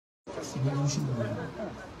His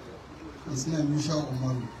name is Hiace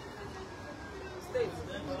Bus.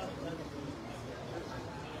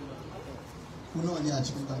 Who know any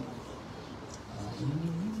achievement?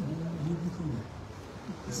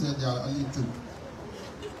 He said there are only two.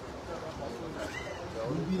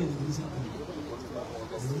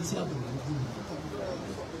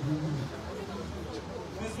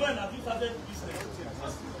 Since when have you started business?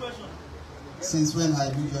 Since when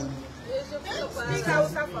have you joined?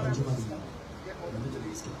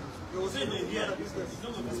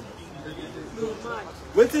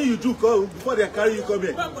 What thing you do come before they carry you come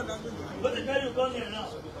here? What they carry you come here now?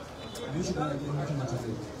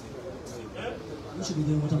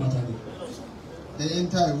 They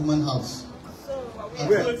enter a woman's house.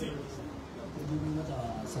 Where?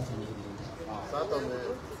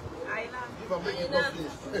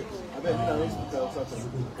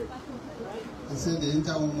 They say they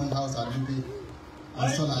enter a woman's house and maybe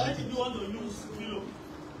and so Why did you want to use pillow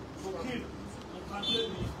to kill, to translate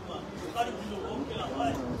the woman? Carry pillow, okay, why?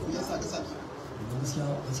 yes, sir.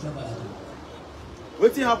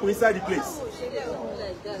 What thing happen inside the place?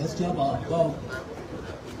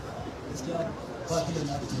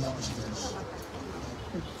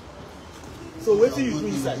 So what do you do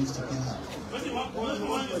inside?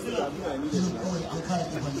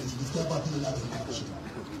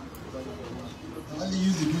 Only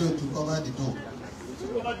use the pillow to cover the door.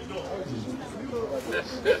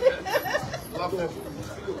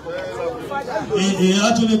 He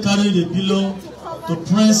actually carried the pillow to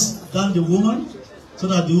press down the woman so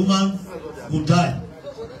that the woman would die.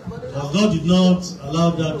 But God did not allow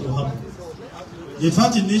that to happen. The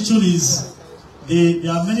fact in nature is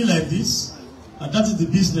there are many like this, and that is the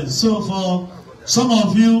business. So for some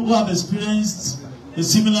of you who have experienced a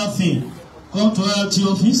similar thing, come to our RT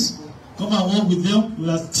office, come and work with them. We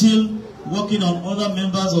are still working on other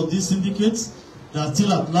members of these syndicates that are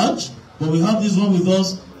still at large, but we have this one with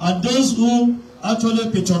us. And those who actually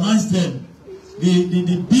patronize them,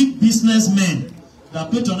 the big businessmen that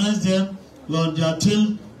patronize them, on their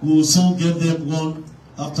tail, we will soon get them one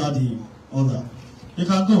after the other. They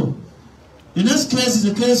can go. The next case is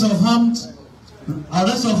a case of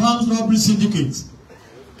arrest of armed robbery syndicate.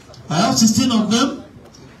 I have 16 of them.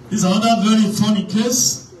 This is another very funny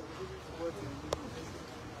case.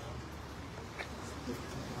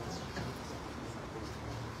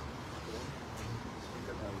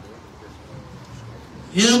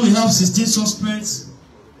 Here we have 16 suspects.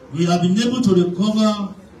 We have been able to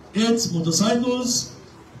recover 8 motorcycles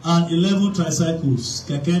and 11 tricycles,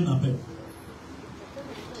 keke napep.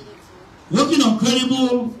 Working on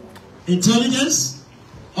credible intelligence,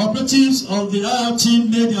 operatives of the IR team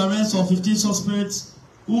made the arrest of 15 suspects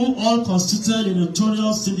who all constituted a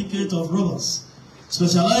notorious syndicate of robbers,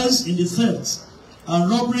 specialized in the theft and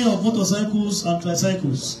robbery of motorcycles and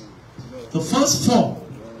tricycles. The first 4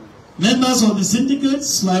 members of the syndicate,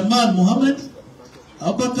 Sulaiman Mohammed,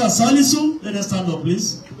 Abubakar Salisu, let us stand up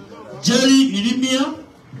please, Jerry Irimia,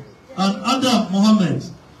 and Adam Mohammed,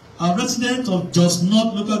 are residents of Jos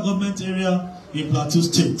North local government area in Plateau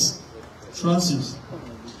State. Francis.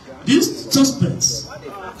 These suspects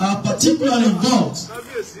are particularly involved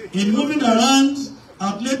in moving around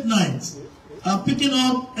at late night and picking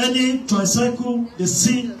up any tricycle they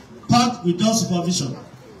see parked without supervision.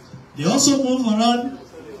 They also move around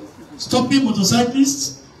stopping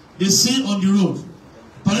motorcyclists they see on the road,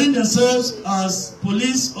 parading themselves as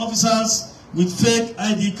police officers with fake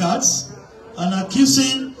ID cards and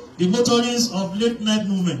accusing the motorists of late night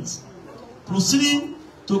movements, proceeding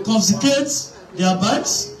to confiscate their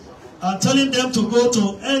bikes and telling them to go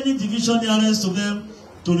to any division nearest to them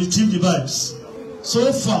to retrieve the bikes.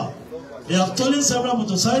 So far, they have stolen several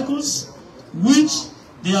motorcycles which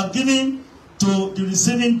they have given to the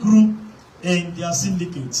receiving group in their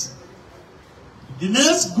syndicate. The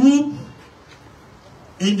next group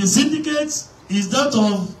in the syndicate is that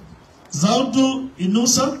of Zaudu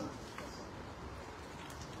Inusa,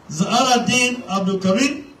 Zaharaddin Abdul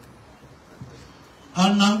Karim,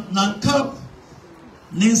 and Nankab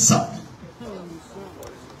Ninsa.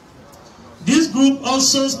 This group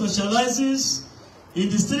also specializes in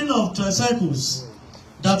the stealing of tricycles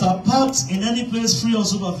that are parked in any place free of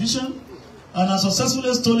supervision, and has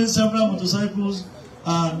successfully stolen several motorcycles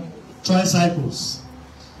and tricycles.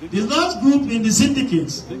 The last group in the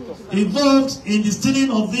syndicate involved in the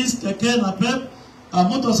stealing of these keke napep and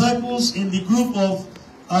motorcycles in the group of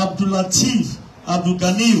Abdul Latif, Abdul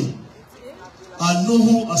Ganiyu, and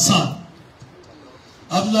Nuhu Hassan.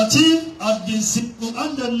 Abdul Latif had been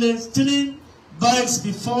single-handedly stealing bikes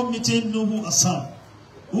before meeting Nuhu Hassan,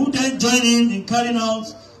 who then joined him in carrying out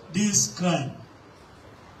this crime.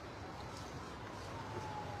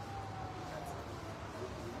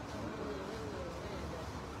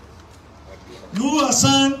 Nur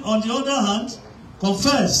Hassan, on the other hand,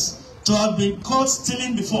 confessed to have been caught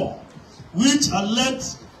stealing before, which had led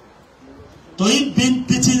to him being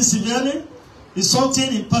beaten severely,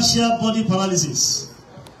 resulting in partial body paralysis.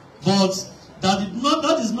 But that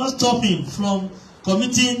did not stop him from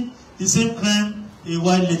committing the same crime a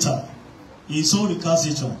while later. He so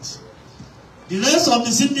recalcitrant. The rest of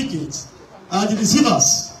the syndicate are the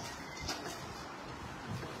receivers.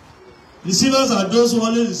 Receivers are those who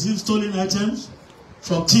only receive stolen items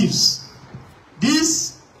from thieves.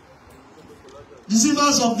 These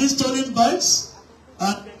receivers of these stolen bikes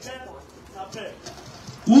are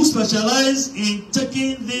who specialize in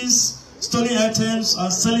taking these stolen items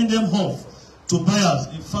and selling them off to buyers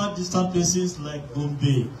in far distant places like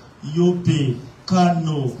Bombay, Yobe,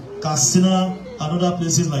 Kano, Katsina, and other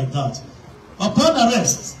places like that. Upon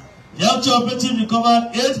arrest, the operative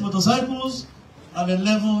recovered 8 motorcycles and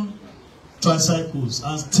 11 tricycles,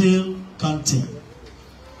 and still counting.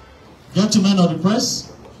 Gentlemen of the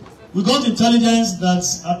press, we got intelligence that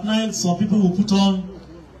at night some people will put on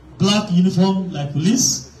black uniform like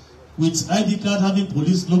police with ID card having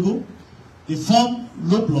police logo. They form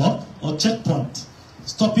roadblock or checkpoint,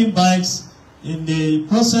 stopping bikes. In the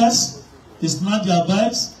process, they snatch their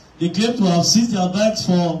bikes. They claim to have seized their bikes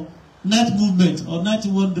for night movement or night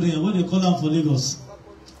wandering, what they call them for Lagos.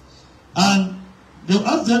 And they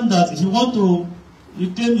ask them that if you want to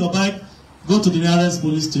reclaim your bike, go to the nearest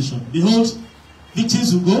police station. Behold,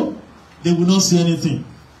 victims will go, they will not see anything.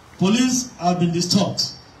 Police have been disturbed.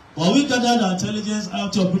 But we gathered our intelligence,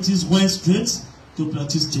 IoT operatives went straight to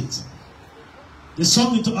Plateau State. They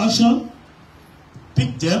swung into action,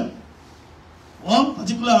 picked them. One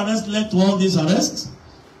particular arrest led to all these arrests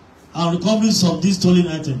and recoveries of these stolen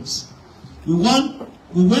items. We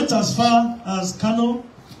went as far as Kano,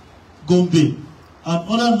 Gombe, and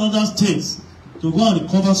other northern states to go and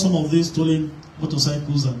recover some of these stolen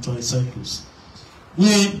motorcycles and tricycles.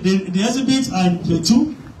 The exhibits are in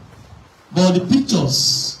Plateau, but the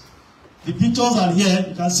pictures are here.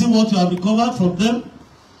 You can see what you have recovered from them.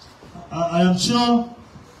 I am sure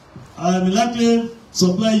I will likely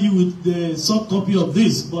supply you with the soft copy of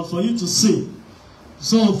this, but for you to see.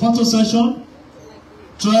 So, photo session,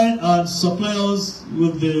 try and supply us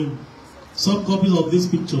with the soft copies of these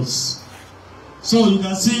pictures. So you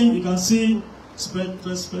can see, spread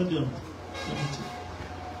them.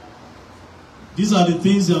 These are the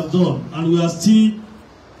things they have done, and we are still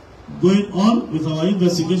going on with our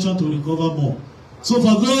investigation to recover more. So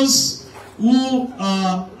for those who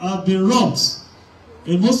have been robbed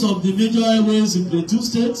in most of the major highways in the 2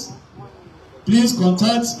 states, please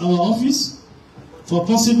contact our office for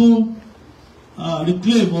possible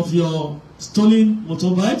reclaim of your stolen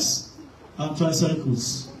motorbikes and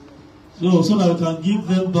tricycles. So that we can give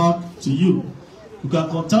them back to you. You can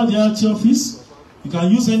contact the RT office. You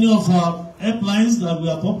can use any of our helplines that we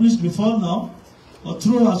have published before now, or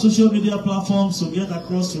through our social media platforms to get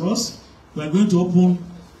across to us. We are going to open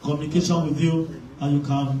communication with you, and you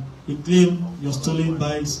can reclaim your stolen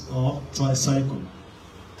bikes or tricycle.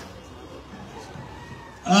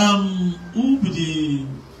 Who be the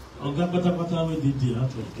Ogapata with the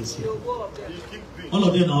artwork? All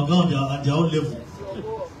of them are gone at their own level.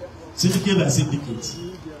 Syndicate by syndicate.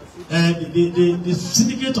 The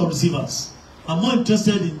syndicate of receivers. I'm more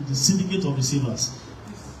interested in the syndicate of receivers.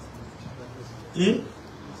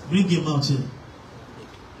 Bring him out here.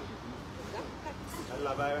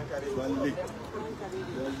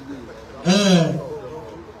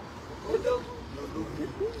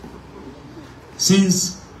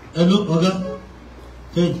 Since hello, Oga.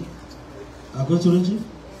 Hey, I go to Reggie.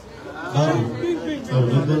 Come.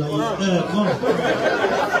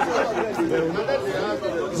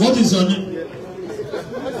 What is your name?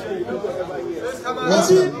 What's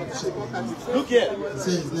your name? Look here.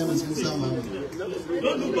 Say his name is Musa Mohammed.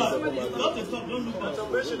 Don't look back. Don't look back.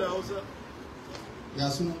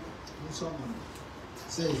 Yasuna Musa Mohammed.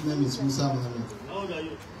 Say his name is Musa Mohammed. How old are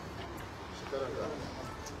you?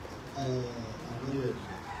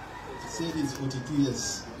 Say it is 42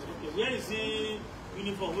 years. Okay. Where is the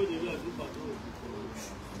uniform? Where they wear?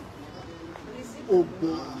 Oh,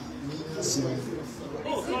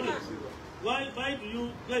 sorry. Why do you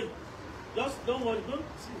like? Just don't worry. Don't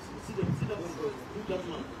see them. See that one. Look that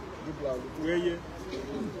man. where you?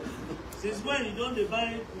 Since when you don't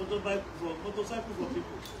buy motorcycle for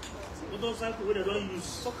people? Motorcycle where they don't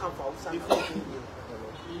use.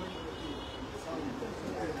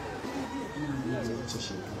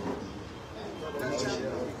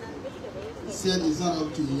 He said it's not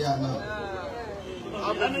up to a year now.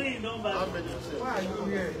 How many you don't buy? Why are you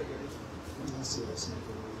here?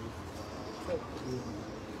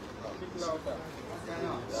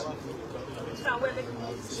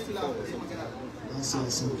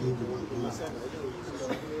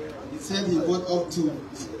 He said he bought up to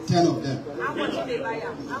 10 of them. How much did they buy?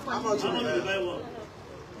 How much did they buy one?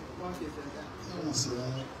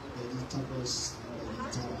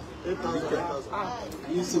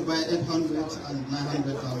 He used to buy 800 and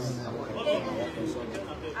 900,000.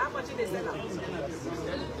 How much did they sell?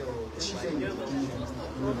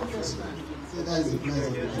 So that is the price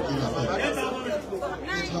of the kidnapping.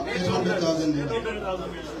 800,000.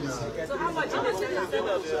 Yes, sir. So how much did they sell?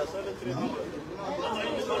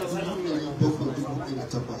 Both of people pay the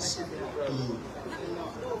toppers.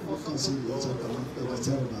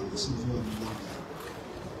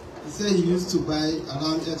 He said he used to buy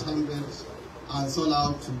around 800 and sold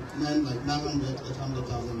out to men like 900,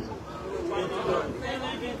 800,000 men.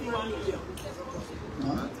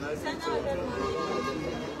 No?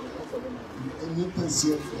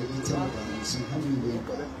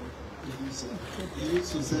 He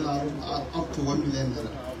used to sell out up to 1 million.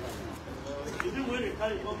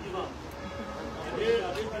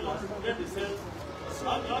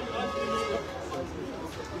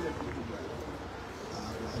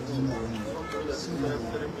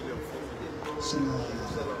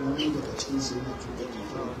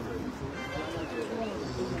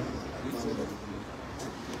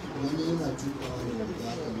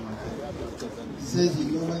 He says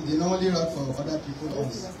they normally run for other people.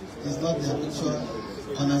 It's not their actual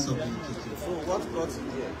honors of being kicked. So what brought you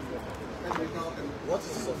here? What is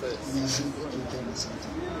this offense?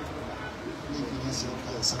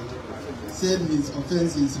 Said his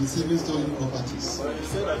offense is receiving stolen properties.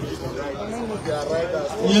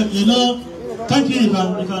 You know, thank you. You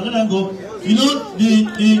can let them go. You know,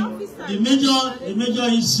 the major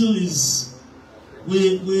issue is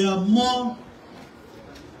we are more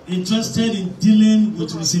interested in dealing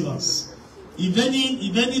with receivers. If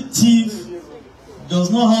any thief does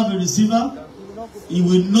not have a receiver, he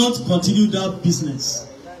will not continue that business.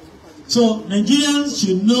 So Nigerians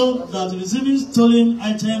should know that receiving stolen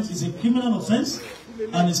items is a criminal offense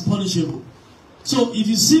and is punishable. So if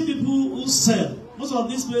you see people who sell, most of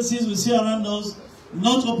these places we see around us,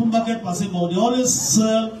 not open market per se, but they always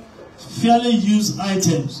sell fairly used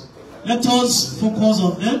items. Let us focus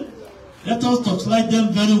on them. Let us torchlight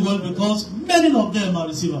them very well because many of them are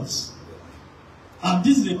receivers. And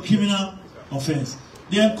this is a criminal offense.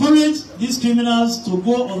 They encourage these criminals to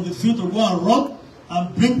go on the field to go and rob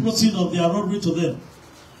and bring proceeds of their robbery to them.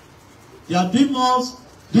 They are doing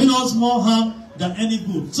us more harm than any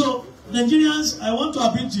good. So, Nigerians, I want to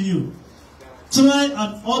appeal to you. Try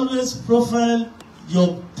and always profile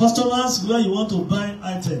your customers where you want to buy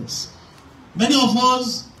items. Many of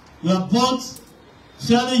us, we have bought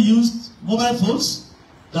fairly used mobile phones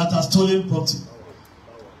that are stolen property.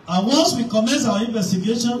 And once we commence our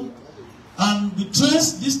investigation and we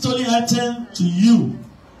trace this stolen item to you,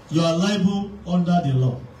 you are liable under the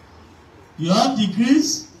law. You have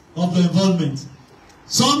degrees of involvement.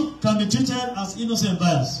 Some can be treated as innocent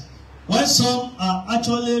buyers, while some are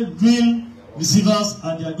actually real receivers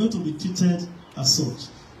and they are going to be treated as such.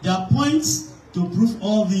 There are points to prove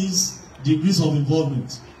all these degrees of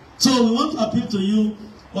involvement. So we want to appeal to you,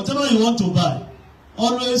 whatever you want to buy,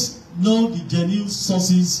 always know the genuine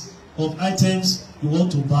sources of items you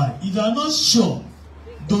want to buy. If you are not sure,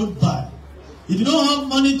 don't buy. If you don't have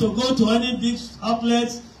money to go to any big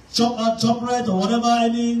outlet, ShopRite or whatever,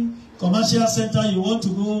 any commercial center you want to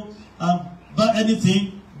go and buy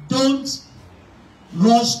anything, don't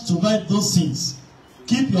rush to buy those things.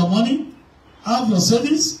 Keep your money, have your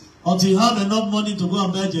savings until you have enough money to go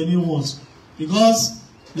and buy genuine ones. Because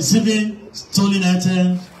receiving stolen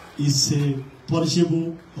items is a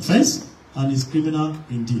punishable offense and is criminal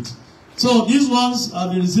indeed. So these ones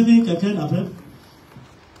have been receiving keke napep.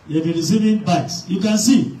 They've been receiving bikes. You can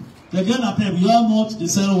see keke napep, you have much, they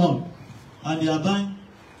sell one. And they are buying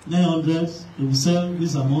 900, they will sell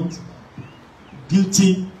this amount.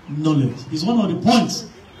 Guilty knowledge is one of the points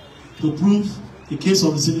to prove the case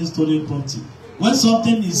of receiving stolen property. When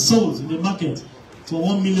something is sold in the market for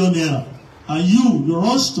 1 million naira, and you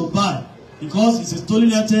rush to buy because it's a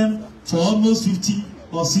stolen item for almost 50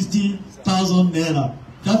 or 60,000 naira,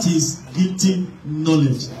 that is guilty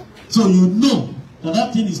knowledge. So you know that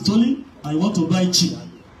that thing is stolen and you want to buy cheap.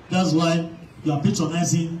 That's why you are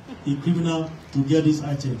patronizing a criminal to get these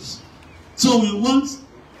items. So we want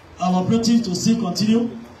our operatives to still continue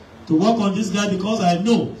to work on this guy because I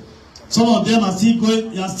know some of them are still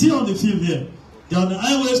going, they are still on the field here. They are on the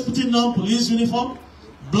highways putting on police uniform,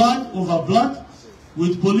 black over black,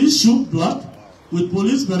 with police shoe black, with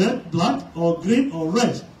police beret black or green or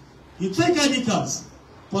red. You take ID cards.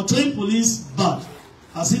 portraying police bad,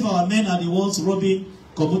 as if our men are the ones robbing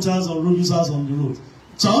computers or road users on the road.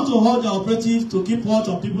 So I want to hold the operative to keep watch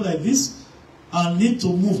on people like this and need to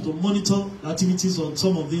move to monitor activities on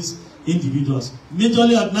some of these individuals.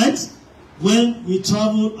 Majorly at night, when we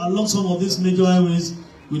travel along some of these major highways,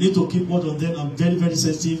 we need to keep watch on them and very, very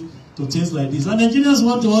sensitive to things like this. And Nigerians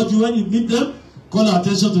want to urge you, when you meet them, call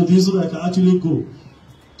attention to this so that I can actually go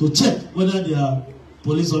to check whether they are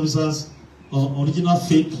police officers or original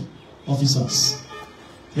fake officers.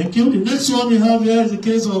 Thank you. The next one we have here is the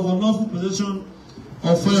case of unlawful possession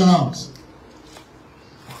of firearms.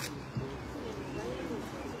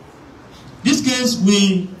 This case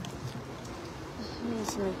we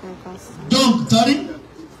don't carry.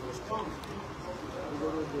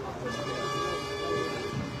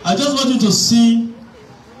 I just want you to see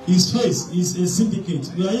his face. He's a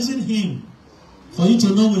syndicate. We are using him for you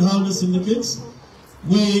to know we have the syndicates.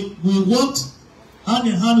 We worked hand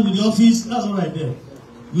in hand with the office, that's all right there,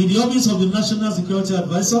 with the office of the National Security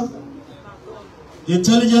Advisor. The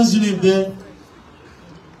intelligence unit there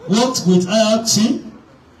worked with IRT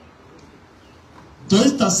to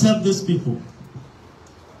intercept these people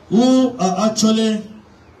who are actually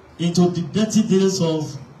into the dirty deals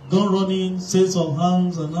of gun running, sales of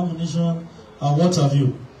arms and ammunition, and what have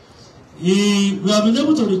you. We have been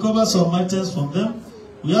able to recover some items from them.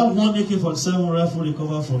 We have one AK-47 rifle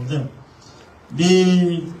recovered from them.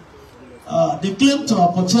 They claim to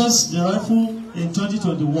have purchased the rifle in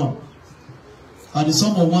 2021 at the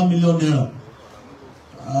sum of 1 million naira.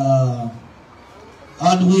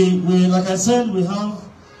 And we, like I said, we have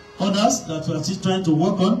others that we are still trying to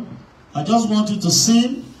work on. I just want you to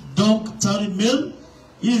see Dunk Tari Mill.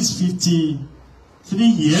 He is 53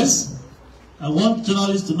 years. I want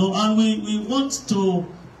journalists to know, and we want to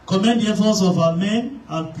commend the efforts of our men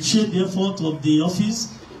and appreciate the effort of the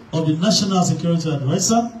office of the National Security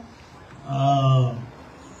Advisor.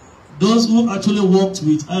 Those who actually worked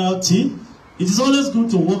with IRT. It is always good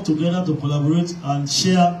to work together, to collaborate and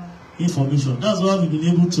share information. That's why we've been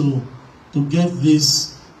able to get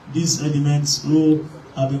these elements who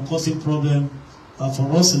have been causing problems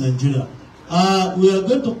for us in Nigeria. We are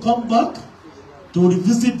going to come back to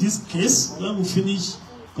revisit this case when we finish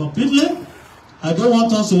completely. I don't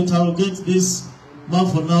want us to interrogate this man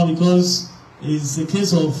for now because it's a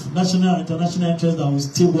case of national and international interest that we're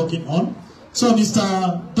still working on. So,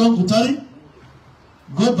 Mr. Don Gutari,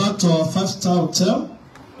 go back to our 5-star hotel.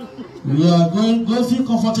 We are going to feel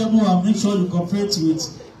comfortable and make sure you cooperate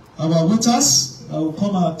with our waiters. I will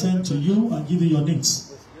come and attend to you and give you your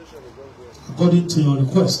needs according to your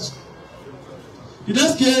request. The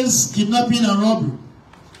next case, kidnapping and robbery.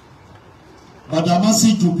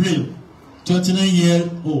 Badamasi Jubril,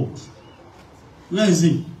 29-year-old. Where is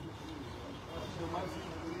he?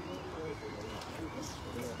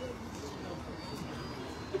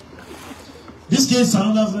 This case is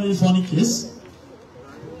another very funny case.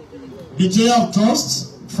 Betrayal of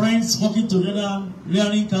trust, friends working together,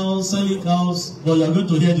 rearing cows, selling cows, but you are going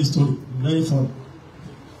to hear the story. Very funny.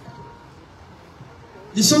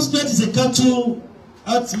 The suspect is a cattle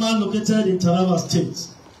herdsman located in Taraba State,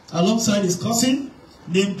 alongside his cousin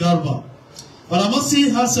named Garba.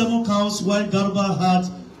 Badamasi had 7 cows, while Garba had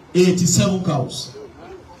 87 cows.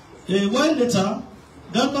 A while later,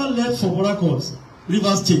 Garba left for Borakos,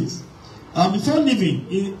 River State. And before leaving,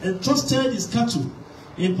 he entrusted his cattle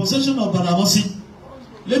in possession of Badamasi.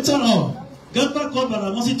 Later on, Garba called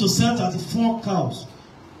Badamasi to sell 34 cows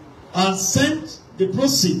and sent the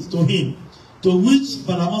proceeds to him, to which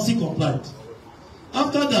Badamasi complied.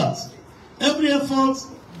 After that, every effort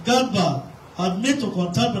Garba had made to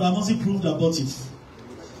contact Badamasi proved abortive.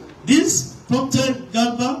 This prompted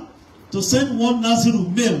Garba to send one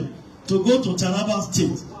Nasiru male to go to Taraba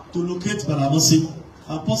State to locate Badamasi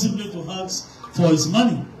and possibly to ask for his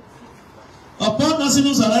money. Upon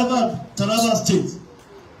Nasiru's arrival at Taraba State,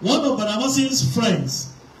 one of Badamasi's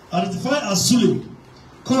friends, identified as Sule,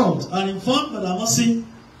 called and informed Badamasi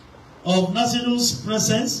of Nasiru's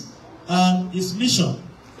presence and his mission,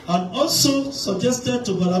 and also suggested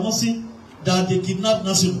to Badamasi that they kidnap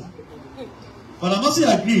Nasiru.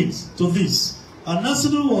 Badamasi agreed to this, and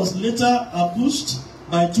Nasiru was later ambushed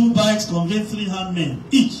by 2 bikes conveying 3 armed men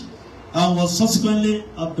each, and was subsequently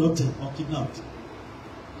abducted or kidnapped.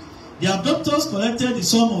 The abductors collected the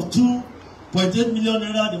sum of 2.8 million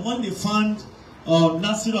naira, the money they found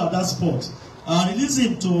Nasiru at that spot, and released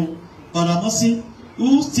him to Badamasi,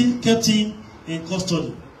 who still kept him in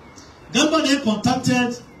custody. Garba then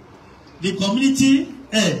contacted the community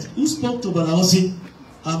head, who spoke to Badamasi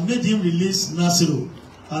and made him release Nasiru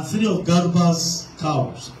and 3 of Garba's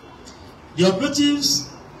cows. The operatives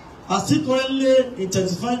are still currently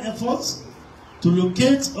intensifying efforts to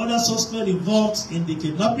locate other suspects involved in the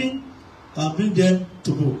kidnapping and bring them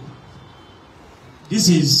to book. This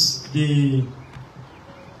is the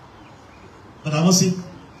Badamosi.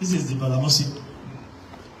 This is the Badamosi.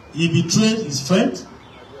 He betrayed his friend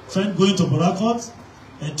going to Borakot,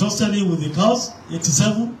 entrusted him with the cows,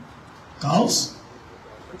 87 cows.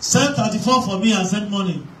 Sent 34 for me and sent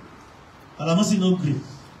money. Badamosi no gree.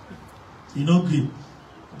 He no gree.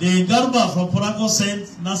 The Garba from Borakot sent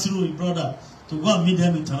Nasiru, his brother, to go and meet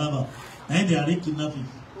them in Taraba. And they are kidnapping.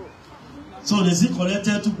 So they still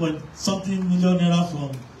collected 2-something million naira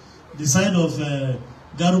from the side of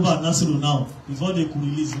Garuba and Nasiru now, before they could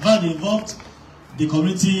release. In fact, they involved the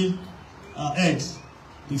community head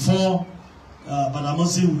before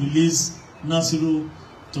Badamosi will release Nasiru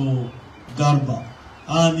to Garuba.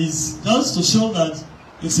 And it's just to show that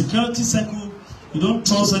in security circle, you don't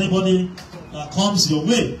trust anybody that comes your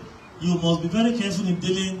way. You must be very careful in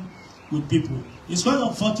dealing with people. It's quite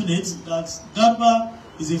unfortunate that Garuba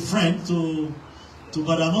is a friend to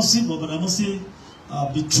Badamosi, but Badamosi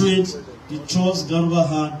betrayed the trust Garuba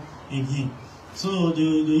had in him. So they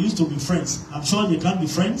used to be friends. I'm sure they can't be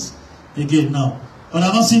friends again now.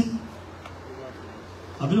 Badamosi,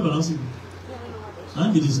 I believe Badamosi. I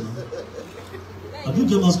don't believe this now. I do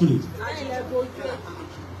get masquerade.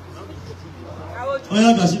 Oh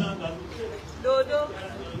yeah, Gashina. Dodo.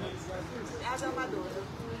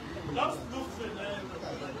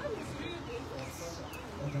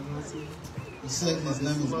 He said his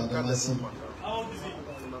name is Badamasi. How old is he?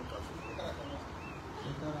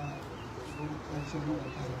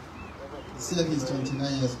 He said he's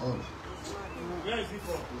 29 years old. Where is he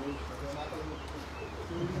from?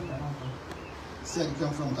 He said he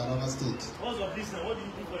comes from Taraba State. What's your business? What do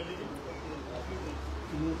you do for a living?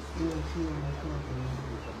 He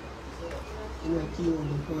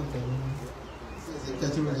says a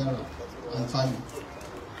cattle rearer and farming.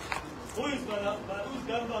 Who is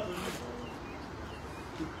Garba to you?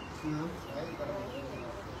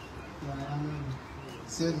 He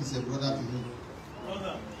said he's a brother to him.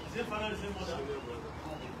 Brother. Is your father the same mother?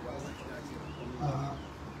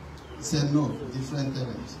 He said no, different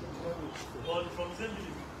parents. Or from the same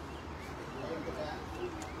village?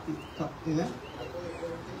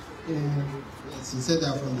 Yes, he said they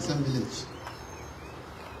are from the same village.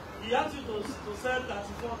 He asked you to sell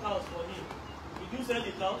 34 cows for him. Did you sell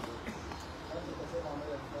the cows?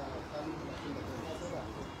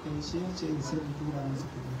 He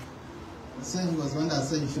said he was one that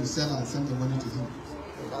said you should sell and send the money to him.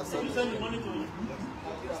 Did you send the money to him?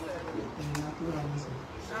 He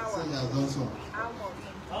said he has done so. How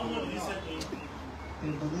much did you send to him? He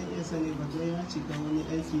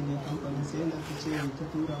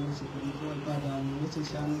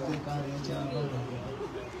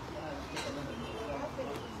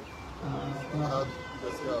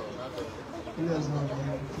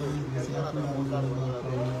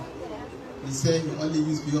said he only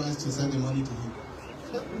used POS to send the money to him.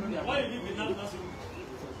 Why you live in that nursing?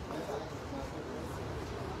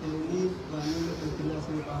 He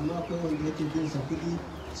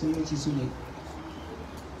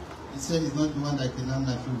said he's not the one that kidnapped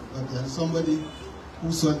Nafi, but there is somebody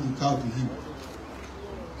who sold the cow to him.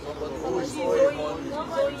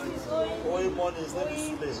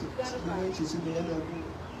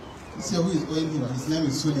 He said who is owing him? His name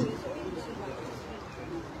is Sule.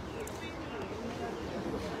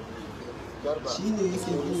 Shi ne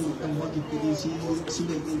yake bin alhaji kudi shi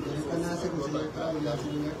da bin da ya Nasiru sai ya kawo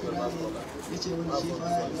Nasiru ya kira ne ya ce wani shi fa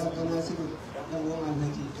ya ga Nasiru dan uwan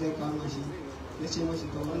alhaji zai kama shi ya ce mashi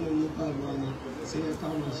to wannan ne ba ruwa na sai ya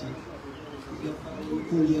kama shi ya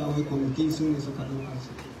kungiya wai kwamiti su ne suka ɗauka shi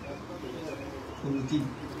kwamiti.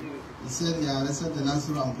 He said they arrested the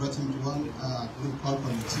Nasiru and brought him to one group called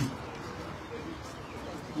committee.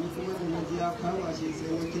 Ni kuma da na ji ya kama shi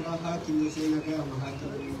sai na kira hakimi sai na gaya ma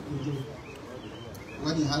hakimi.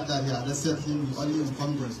 When he heard that he arrested him, he only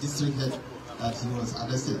informed the district head that he was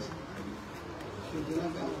arrested. He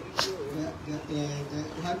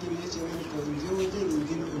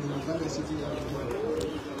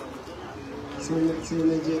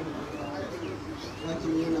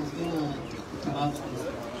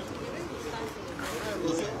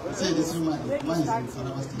said this woman is in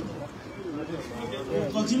Taraba State.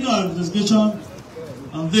 We'll continue our investigation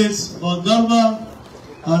on this, but Garba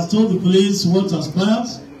has told the police what transpired.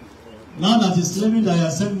 Now that he's claiming that he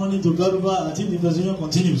has sent money to Garuba, I think the investigation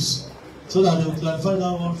continues so that they will clarify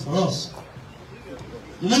that one for us.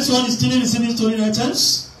 The next one is still receiving stolen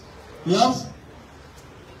items. We have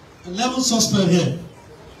 11 suspects here.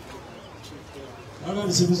 Another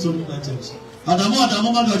receiving stolen items.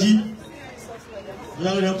 Adamu Magaji.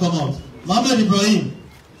 Let them come out. Mohammed Ibrahim,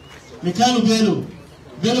 Mikhail Bello,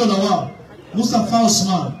 Bello Lawal, Mustafa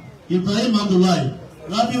Osman, Ibrahim Abdullahi,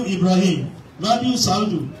 Rabiu Ibrahim, Rabiu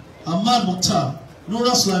Saudu, Ahmad Mukhtar,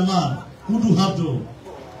 Nura Sulaiman, Hudu Abdul.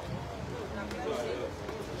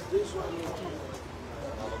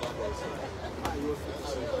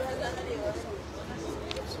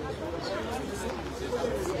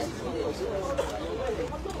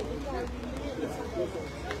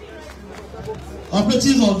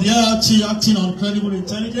 Operatives of the IRT acting on credible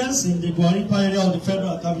intelligence in the Guaripa area of the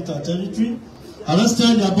Federal Capital Territory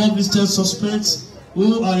arrested the above listed suspects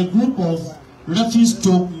who are a group of refuse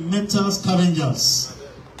to metal scavengers.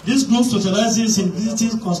 This group specializes in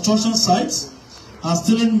visiting construction sites and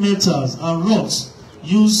stealing metals and rocks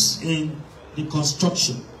used in the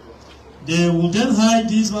construction. They will then hide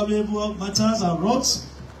these valuable metals and rocks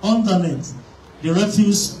underneath the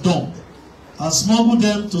refuse dump and smuggle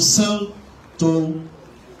them to sell to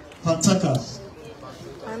partakers.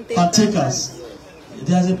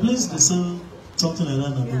 There's a place they sell something like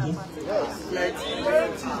that in Abuja.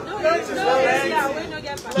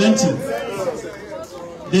 Plenty.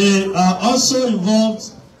 They are also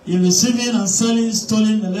involved in receiving and selling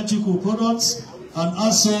stolen electrical products and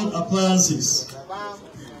household appliances.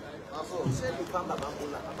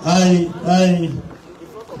 I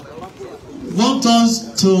want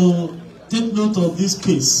us to take note of this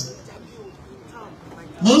case.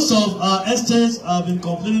 Most of our estates have been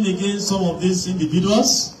complaining against some of these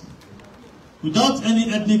individuals without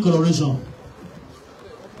any ethnic coloration.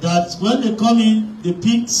 That when they come in, they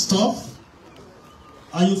pick stuff,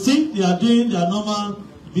 and you think they are doing their normal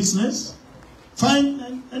business.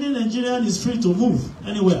 Fine, any Nigerian is free to move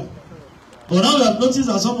anywhere. But now we have noticed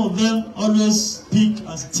that some of them always pick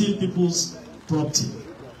and steal people's property.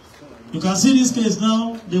 You can see this case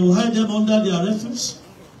now, they will hide them under their refuge.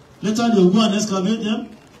 Later they will go and excavate them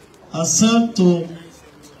and sell to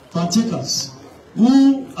partakers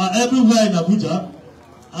who are everywhere in Abuja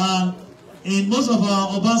and in most of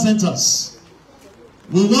our urban centers.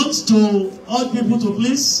 We want to urge people to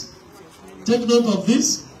please take note of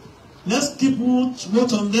this. Let's keep watch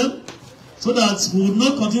on them so that we will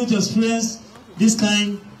not continue to experience this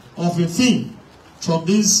kind of a thing from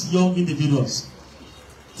these young individuals.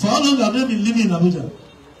 For how long have they been living in Abuja?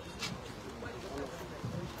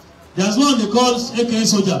 There's one they call AKA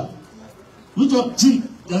Soldier. Which one? See,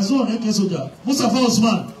 there's one AKA Soldier. Mustafa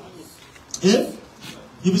Osman. Eh?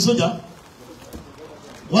 You be soldier?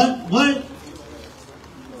 Why?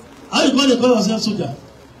 How you going to call yourself soldier?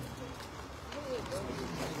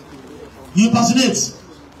 You impersonate.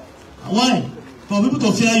 Why? For people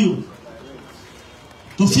to fear you.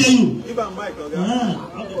 To fear you. Give a mic, okay?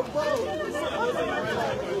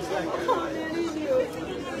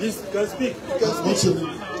 Yes, can speak. What's your name?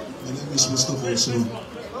 My name is Mustafa Osman.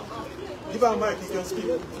 Give a mic, you can speak.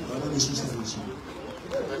 My name is Mustafa Osman.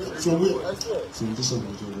 From where? From this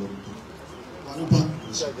Abuja.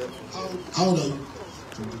 How old are you?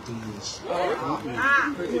 22 years.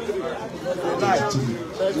 22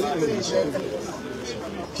 years.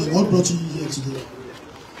 Okay, what brought you here today?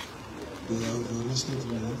 They have arrested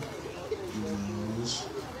me in my house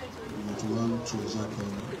with one trouser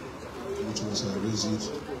camera, which was arrested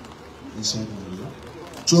inside my room.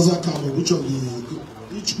 Trouser camera, which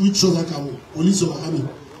trouser camera? Police or army?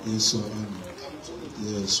 Yes, sir, army.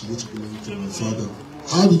 Yes, which belonged to my father.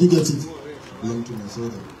 How did you get it? Belonged to my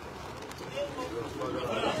father.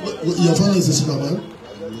 Your father is a soldier man?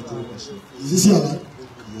 Is he alive?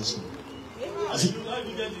 Yes, sir.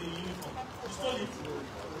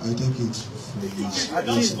 I take it from this.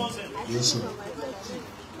 Yes, sir. Yes, sir.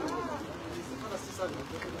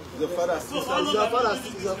 Your father,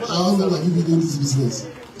 how long have you been doing this business?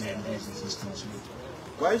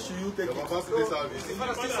 why should you take it?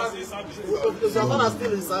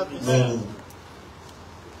 No.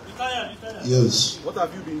 Yes. What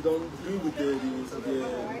have you been doing with the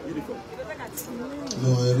uniform? No,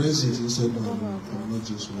 I raised it inside my room. I'm not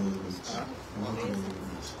just wearing it.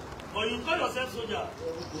 But you call yourself soldier.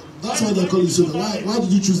 That's why they call you soldier. Why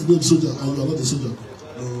did you choose the name soldier and you are not a soldier?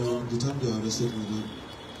 No, the time they arrested me,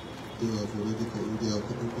 they have already come. They are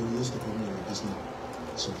used to come in my business.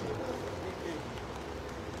 Soldier.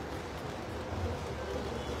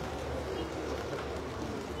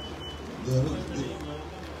 They are not.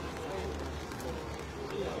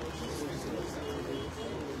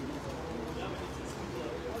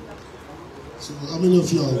 So how many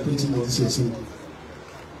of you are operating with this assembly?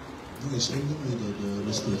 Yes, only me that they are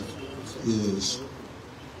arrested. Yes.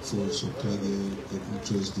 For some target, they can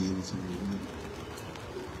trace the anything with me.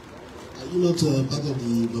 Are you not part of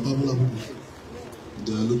the Bababula movement?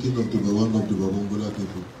 They are looking up to one of the Babongola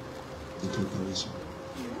people. The preparation.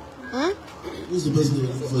 Huh? Who's the person you're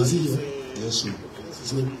looking for? Is he here? Yes, sir.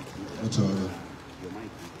 His name? What's our name?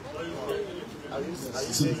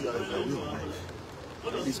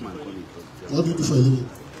 What do you do for a living?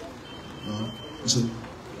 Listen,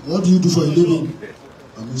 what do you do for a living?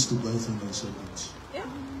 I used to buy phones and sell it. Yeah.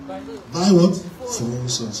 Buy what?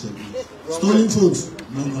 Phones and sell it. Stolen phones?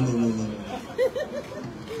 No.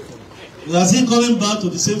 We are still coming back to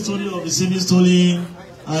the same story of receiving stolen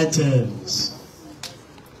items.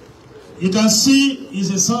 You can see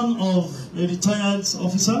he's a son of a retired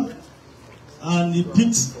officer, and he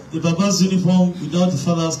picked the Baba's uniform without the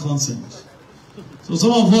father's consent. So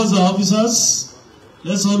some of us are officers.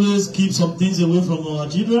 Let's always keep some things away from our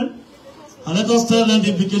children, and let us tell them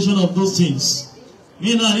the implication of those things.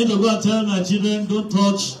 Me now, I need to go and tell my children, don't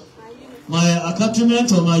touch my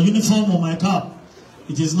accoutrement or my uniform or my cap.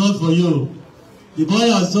 It is not for you. The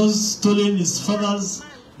boy has just stolen his father's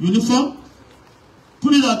uniform,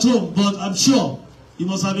 put it at home, but I'm sure he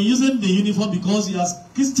must have been using the uniform because he has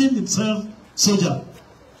christened himself soldier.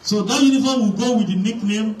 So that uniform will go with the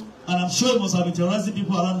nickname, and I'm sure he must have been terrorizing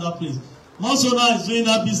people around that place. Also now is doing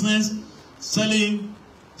that business, selling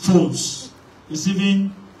foods,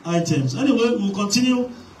 receiving items. Anyway, we'll continue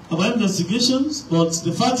our investigations, but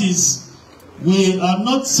the fact is, we are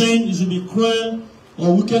not saying it should be cruel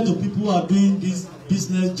or wicked to people who are doing this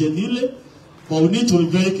business genuinely, but we need to be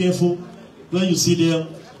very careful when you see them.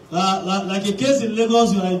 Like a case in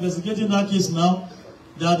Lagos, we are investigating that case now.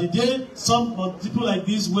 That the day some people like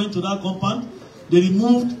this went to that compound, they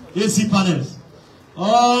removed AC panels.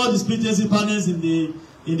 All the split AC panels in the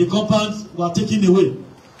compound were taken away,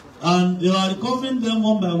 and they were recovering them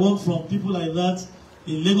one by one from people like that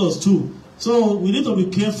in Lagos too. So we need to be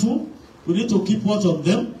careful. We need to keep watch on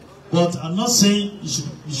them. But I'm not saying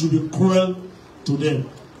you should be cruel to them.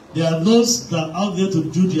 There are those that are out there to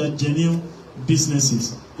do their genuine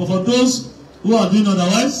businesses. But for those who are doing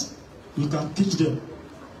otherwise, we can teach them,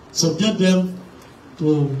 subject them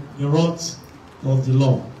to the wrath of the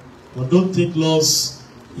law. But don't take laws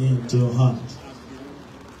into your hand.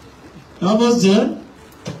 How was there?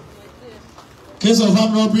 Case of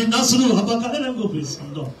armed robbery. Nasru, Habaka, let them go please.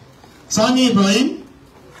 No. Sani Ibrahim,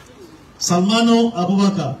 Salmano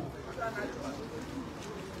Abubakar.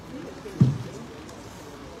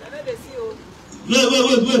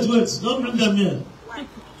 Wait. Don't bring them here.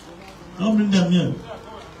 Don't bring them here.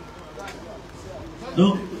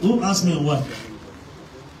 Don't ask me why.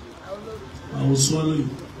 I will swallow you.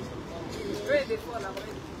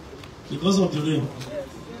 Because of the rain.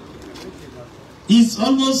 It's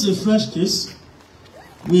almost a fresh case.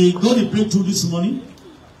 We got a breakthrough this morning.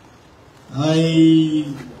 But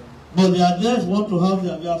they are there if you want to have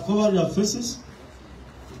they have covered their faces.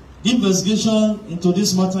 The investigation into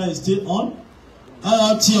this matter is still on.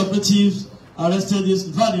 IRT operatives arrested this.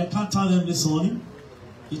 In fact, they encountered them this morning.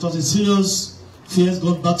 It was a serious fierce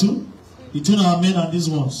gun battle between our men and these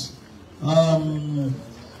ones.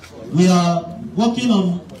 We are working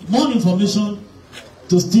on more information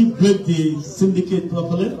to still break the syndicate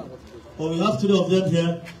properly. But we have 3 of them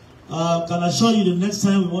here. Can assure you the next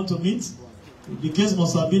time we want to meet, the case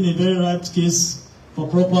must have been a very ripe case for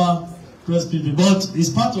proper press briefing. But it's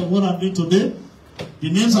part of what I'm doing today. The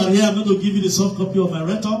names are here. I'm going to give you the soft copy of my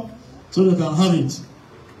write-up so you can have it.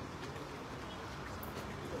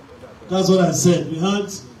 That's what I said. We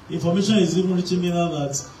had information is even reaching me now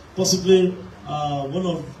that possibly one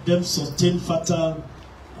of them sustained fatal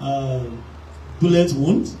bullet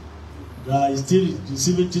wound that is still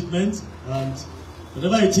receiving treatment, and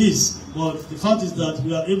whatever it is. But the fact is that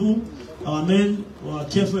we are able, our men were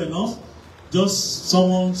careful enough. Just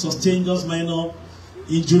someone sustained just minor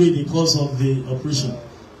injury because of the operation.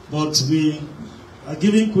 But we are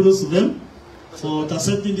giving kudos to them for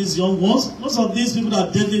intercepting these young ones. Most of these people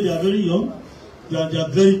are deadly, they are very young. They are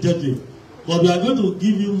very deadly. But we are going to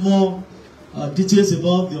give you more details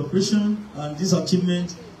about the operation and this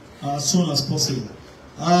achievement as soon as possible.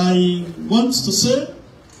 I want to say,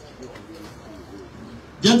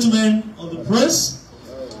 gentlemen of the press,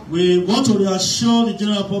 we want to reassure the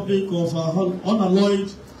general public of our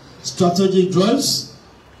unalloyed strategic drives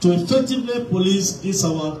to effectively police this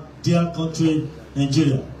our dear country,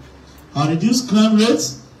 Nigeria, and reduce crime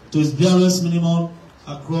rates to its barest minimum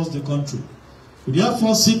across the country. We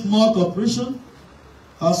therefore seek more cooperation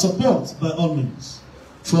and support by all means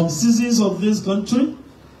from citizens of this country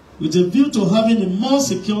with a view to having a more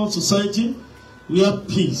secure society where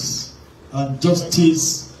peace and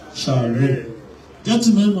justice shall reign.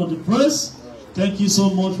 Gentlemen of the press, thank you so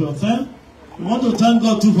much for your time. We want to thank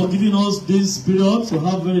God too for giving us this period to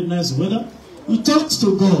have very nice weather. We talked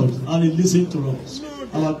to God and He listened to us.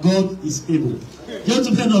 Our God is able.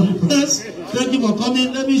 Gentlemen of the press, thank you for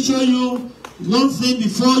coming. Let me show you one thing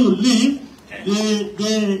before you leave.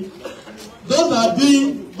 Those that are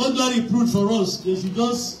doing burglary proof for us, they should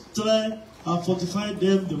just try and fortify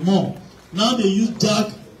them the more. Now they use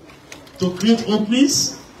jack to create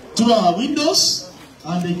openings through our windows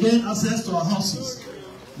and they gain access to our houses.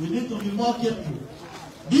 We need to be more careful.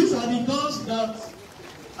 These are the doors that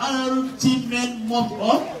RRT men mopped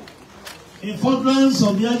up in furtherance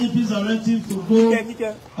of the IGP's directive to go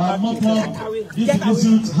and mop up these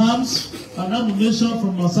illicit arms and ammunition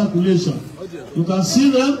from our circulation. You can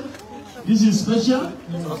see them. This is special.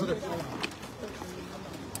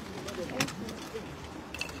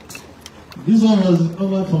 This one was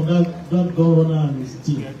recovered from that governor and his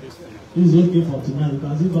team. This is AK-49. You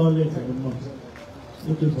can see violent in the month.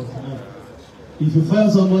 AK-49. If you fire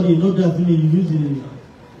somebody, you know definitely you use the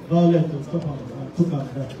violent to stop and took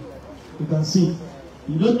out that. You can see.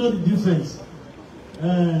 You don't know the difference.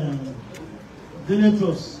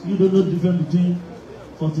 Denators, you don't know the difference between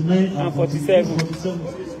 49 and 47.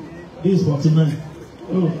 This is 49.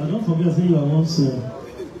 Oh, I don't forget saying you are once.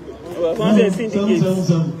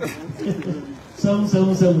 777.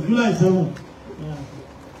 777. You like 7? Yeah.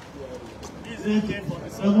 This is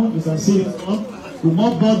AK-47. You can see it on. We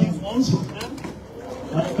more body ones.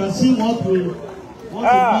 And you can see what we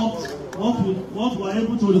are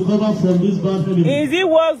able to recover from this bad enemy. Is it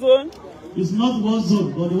war zone? It's not war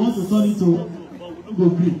zone, but they want to turn it to no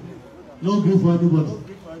green. No green for anybody.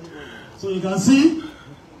 So you can see,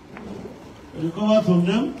 recover from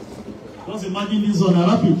them. Just imagine this on a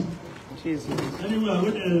rapid. Anyway,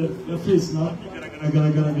 with the face now.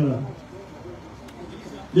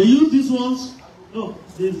 They use these ones. No,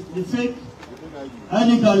 the fake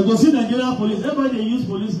ID card. You go see Nigerian police. Everybody they use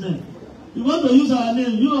policemen. You want to use our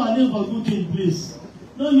name, use our name for good thing, please.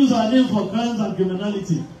 Don't use our name for crimes and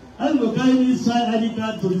criminality. And you carry this child ID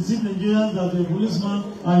card to deceive Nigerians as a policeman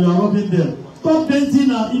and you are robbing them. Stop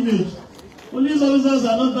painting our image. Police officers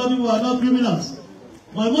are not bad people, are not criminals.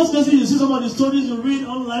 But in most cases, you see some of the stories you read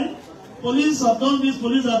online. Police have done this,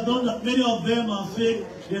 police have done that. Many of them are fake.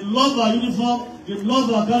 They love our uniform, they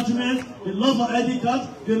love our countrymen, they love our ID cards,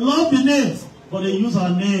 they love the names. But they use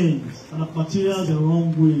our names and our materials the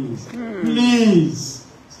wrong ways. Please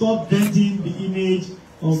stop denting the image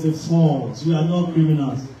of the false. We are not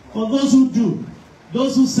criminals. For those who do,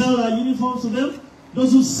 those who sell our uniforms to them,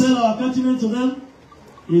 those who sell our countrymen to them,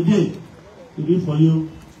 a day to do it for you,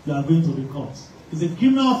 they are going to the court. It's a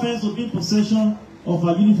criminal offense to be in possession of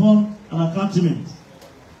our uniform and our countrymen,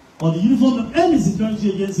 or the uniform of any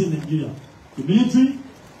security agency in Nigeria, the military,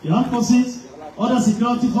 the armed forces, other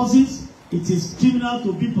security forces. It is criminal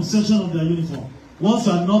to be in possession of their uniform. Once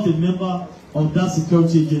you are not a member of that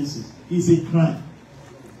security agency, it's a crime.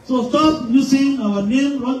 So stop using our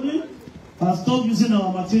name wrongly and stop using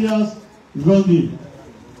our materials wrongly.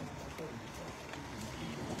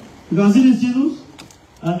 You can see these chisels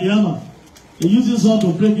and the hammer. They use this one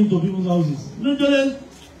to break into people's houses. Usually,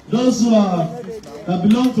 those that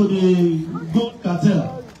belong to the gold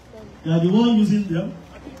cartel, they are the ones using them.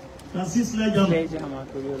 You can see Sledge Hammer.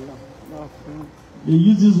 They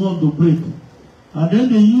use this one to break. And then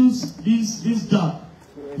they use this jack,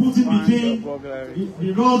 put it between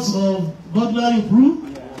the rods of burglary proof,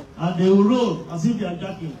 and they will roll as if they are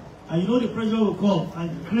jacking. And you know the pressure will come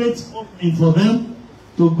and create opening for them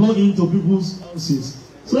to go into people's houses.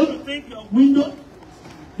 So if you think your window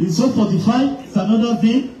is so fortified, it's another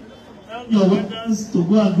thing. Tell your weapons to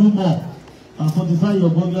go and do more and fortify your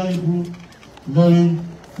burglary proof very,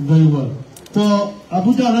 very well. For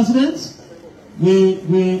Abuja residents, we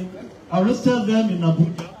arrested them in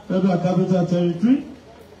Abuja, Federal Capital Territory.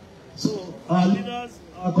 So our leaders,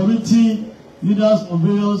 our community leaders of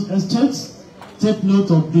various estates, take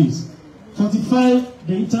note of this. Fortify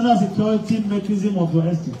the internal security mechanism of your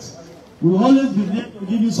estates. We will always be there to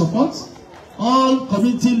give you support. All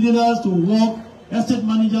community leaders to work, estate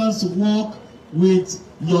managers to work with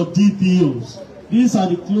your DPOs. These are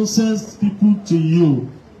the closest people to you.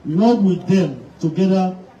 We work with them.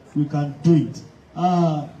 Together, we can do it.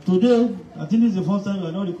 Today, I think it's the first time we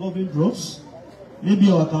are not recovering drugs.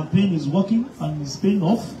 Maybe our campaign is working and is paying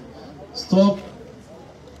off. Stop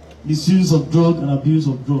misuse of drug and abuse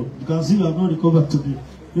of drug. You can see we have not recovered today.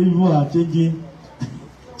 Maybe people are changing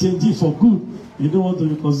for good. They don't want to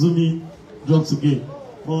be consuming drugs again.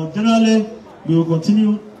 But generally, we will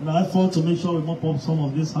continue in our effort to make sure we mop up some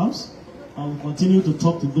of these harms. And we'll continue to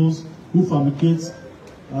talk to those who fabricate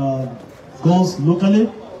guns locally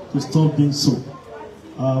to stop doing so.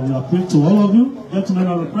 We appeal to all of you, gentlemen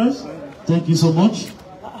of the press. Thank you so much.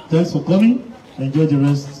 Thanks for coming. Enjoy the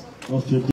rest of your day.